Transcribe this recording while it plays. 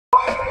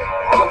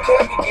Your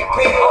cat can get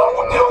peeled. I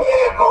whoop your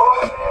head, boy.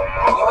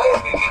 Your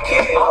ass can get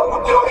killed. I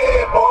whoop your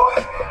head, boy.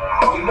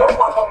 You know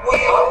I'm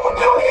weak. I whoop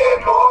your head,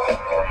 boy.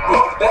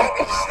 With the back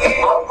of the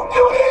steel. I whoop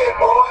your head,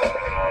 boy.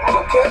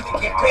 Your cat can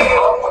get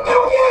peeled. I whoop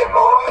your head,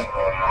 boy.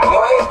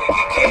 Your ass can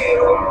get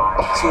killed.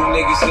 Two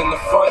niggas in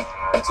the front,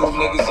 two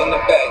niggas in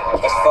the back.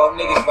 That's four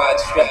niggas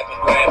riding strapping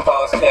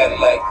grandpa's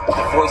Cadillac.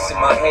 The voice in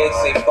my head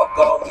say fuck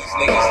all these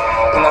niggas.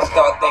 Then I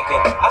start thinking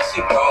I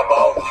should rob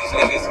all these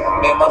niggas.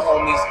 Man, my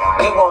homies,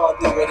 they wanna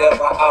do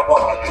whatever I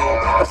wanna do.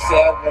 I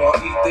say I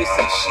wanna eat, they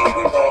say shit,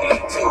 we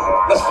wanna eat too.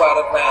 Let's ride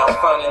around,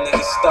 finding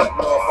niggas stunting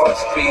on Front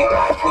Street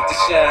with the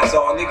shines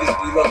on. Niggas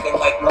be looking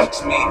like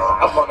lunch meat.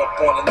 I run up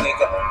on a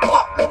nigga,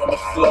 pop one on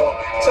the floor.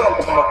 Tell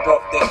him come up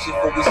off that shit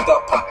before we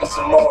start popping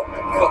some more.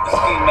 Fucking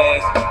ski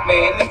mask,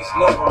 man, niggas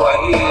know who I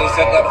is.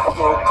 I got a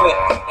full clip,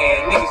 and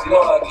niggas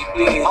know I get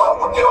big. I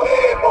whoop your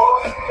head,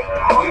 boy.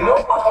 You know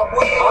I'm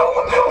weak. I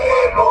whoop your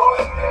head, boy.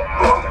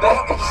 With the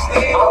back of the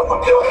steel. I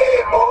whoop your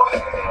head, boy.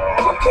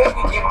 Your cat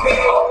can get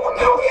peeled. I whoop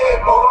your head,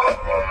 boy.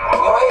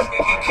 Your ass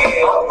can get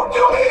killed. I whoop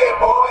your head,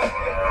 boy.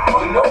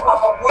 You know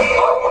I'm weak.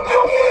 I whoop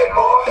your head,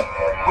 boy.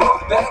 With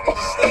the back of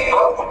the steel.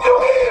 I whoop your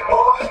head,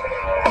 boy.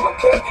 Your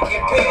cat can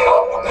get peeled. I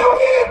whoop your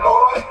head,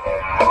 boy.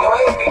 Your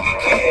ass can get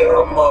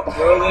killed. I'm up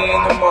early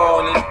in the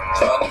morning,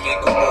 trying to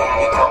make a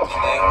movie. Coming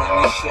in when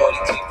you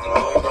shorty take the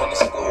road on the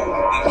school.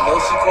 Even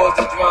though she caused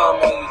the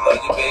drama, you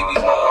love your baby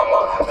mama.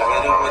 I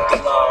hit her with the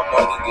llama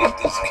to get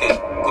this cake.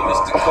 Give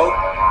us the coke,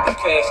 the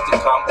cash, the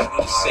combo to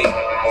the safe.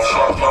 If she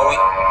don't know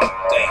it,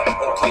 damn,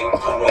 okay,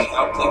 we'll wait.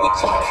 I'll play with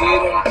your kid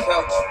on the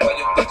couch while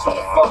your bitch on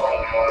the phone.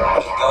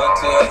 Put a gun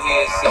to her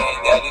head saying,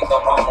 Daddy,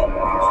 come home.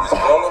 You was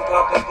rolling,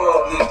 popping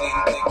bubbly,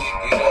 didn't think it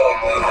get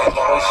ugly. And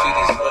the whole shit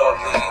is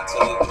lovely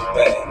until it get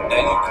bad.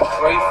 Now you can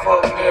pray for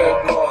a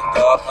miracle and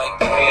God might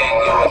be hearing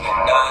you and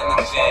you're not in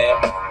the jam.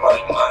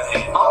 Right in my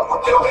hand. I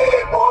whoop your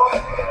head, boy.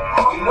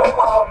 You know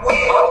I'm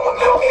weak. I whoop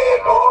your head,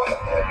 boy.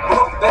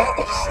 With the back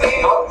of the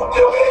steel. I whoop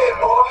your head,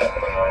 boy.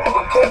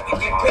 Your cat can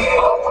get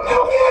peeled. I whoop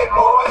your head,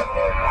 boy.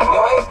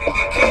 Your ass can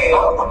get killed.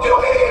 I whoop your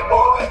head,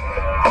 boy.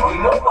 You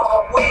know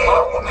I'm weak. I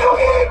whoop your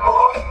head,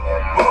 boy.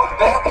 With the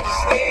back of the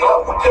steel. I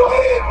whoop your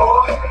head,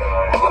 boy.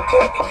 Your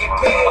cat can get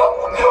peeled. I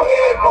whoop your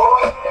head,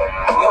 boy.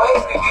 Your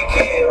ass can get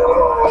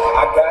killed.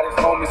 I got his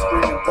homies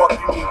screaming, "Buck,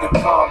 you need to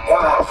calm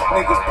down."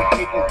 Niggas be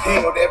getting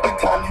killed every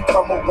time you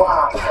come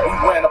around. We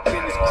ran up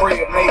in his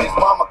crib, made his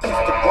mama kiss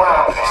the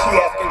ground. She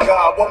asking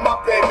God, what my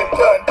baby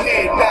done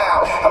did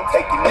now? I'm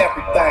taking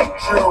everything,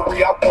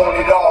 jewelry, I want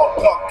it all.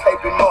 Duct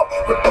tape him up,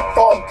 put the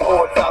phone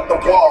cords out the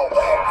wall.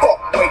 Fuck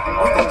waiting,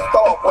 we gon'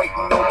 start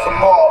waiting on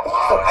tomorrow.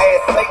 So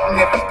ask Satan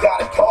if he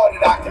got a car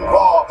that I can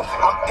rob.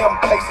 I'm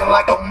impatient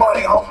like a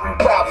money hungry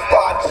rap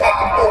star.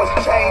 Jacking for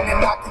his chain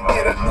and I can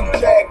get a new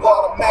Jaguar.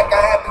 The Mac,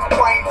 I have his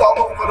brains all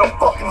over the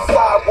fucking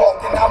sidewalk.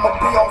 And I'ma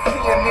be on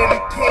CNN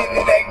again,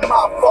 it ain't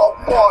my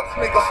fault. March,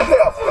 nigga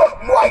left,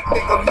 right,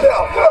 nigga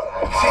left.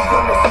 She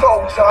in the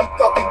soldier, I'm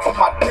thugging to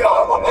my death.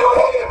 I whoop your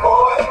head,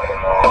 boy.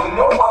 You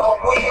know I'm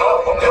weak. I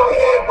whoop your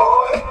head,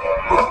 boy.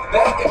 With the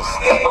back of the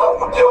steel. I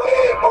whoop your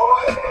head,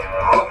 boy.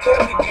 Your cat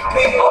can get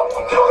peeled. I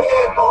whoop your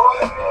head, boy.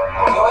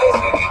 Your ass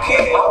can get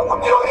killed. I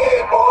whoop your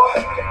head, boy.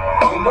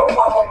 You know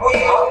I'm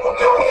weak. I whoop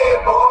your head,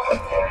 boy.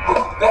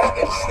 With the back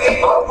of the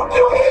steel. I whoop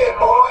your head,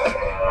 boy.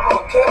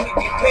 Your cat can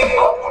get peeled.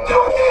 I whoop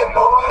your head,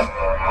 boy.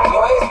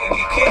 Your ass can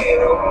get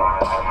killed.